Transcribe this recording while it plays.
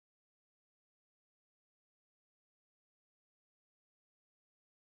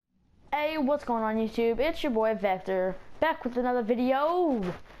Hey, what's going on YouTube? It's your boy Vector, back with another video.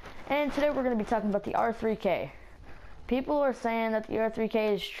 And today we're going to be talking about the R3K. People are saying that the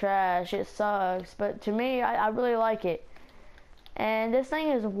R3K is trash, it sucks, but to me, I really like it. And this thing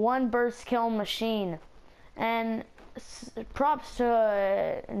is one burst kill machine. And props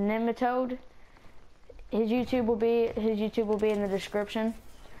to Nematode. His YouTube will be in the description.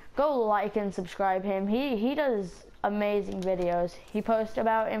 Go like and subscribe him. He does amazing videos. He posts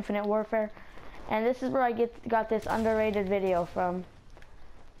about Infinite Warfare, and this is where I got this underrated video from.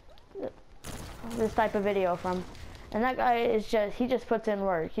 This type of video from, and that guy is he just puts in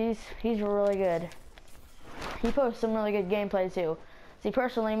work. He's really good. He posts some really good gameplay too. See,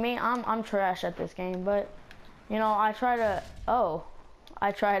 personally, me, I'm trash at this game, but you know, I try to,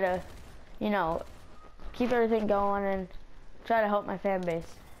 you know, keep everything going and try to help my fan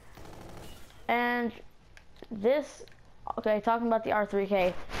base. And this, okay, talking about the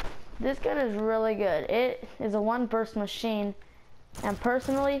R3K, this gun is really good. It is a one burst machine, and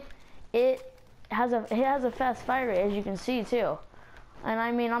personally, it has a fast fire rate, as you can see too. And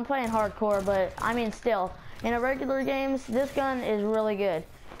I mean, I'm playing hardcore, but I mean, still, in a regular games, this gun is really good.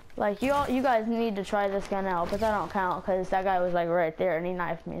 Like, you guys need to try this gun out, but that don't count because that guy was like right there and he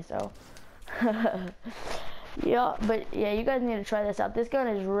knifed me, so. Yeah, but yeah, you guys need to try this out. This gun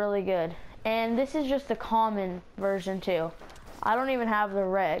is really good. And this is just the common version too. I don't even have the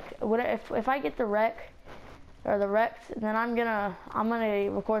rec. If I get the rec or the wrecked, then I'm gonna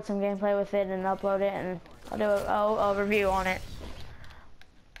record some gameplay with it and upload it, and I'll do a review on it.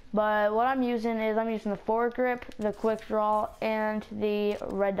 But what I'm using is the foregrip, the quick draw, and the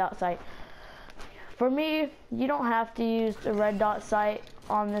red dot sight. For me, you don't have to use the red dot sight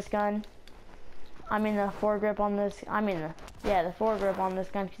on this gun. I mean the foregrip on this. The foregrip on this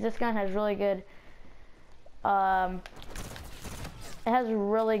gun, because this gun has really good. It has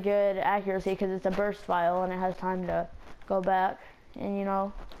really good accuracy because it's a burst file and it has time to go back and, you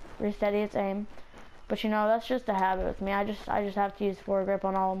know, resteady its aim. But you know, that's just a habit with me. I just have to use foregrip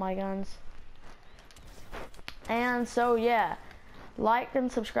on all of my guns. And so yeah, like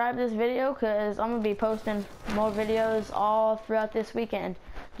and subscribe to this video because I'm gonna be posting more videos all throughout this weekend,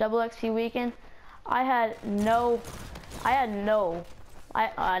 double XP weekend. I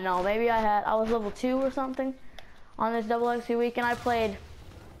was level 2 or something on this double XP weekend. I played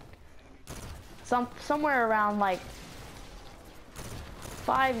somewhere around like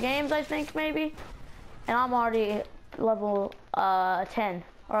 5 games, I think, maybe, and I'm already level 10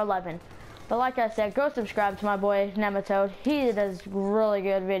 or 11. But like I said, go subscribe to my boy Nematode. He does really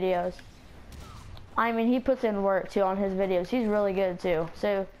good videos. I mean, he puts in work too on his videos. He's really good too,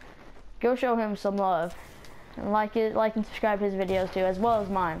 so go show him some love, and like and subscribe to his videos too, as well as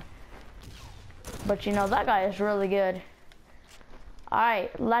mine. But you know, that guy is really good.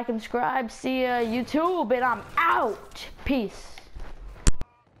 Alright, like and subscribe. See ya, YouTube, and I'm out. Peace.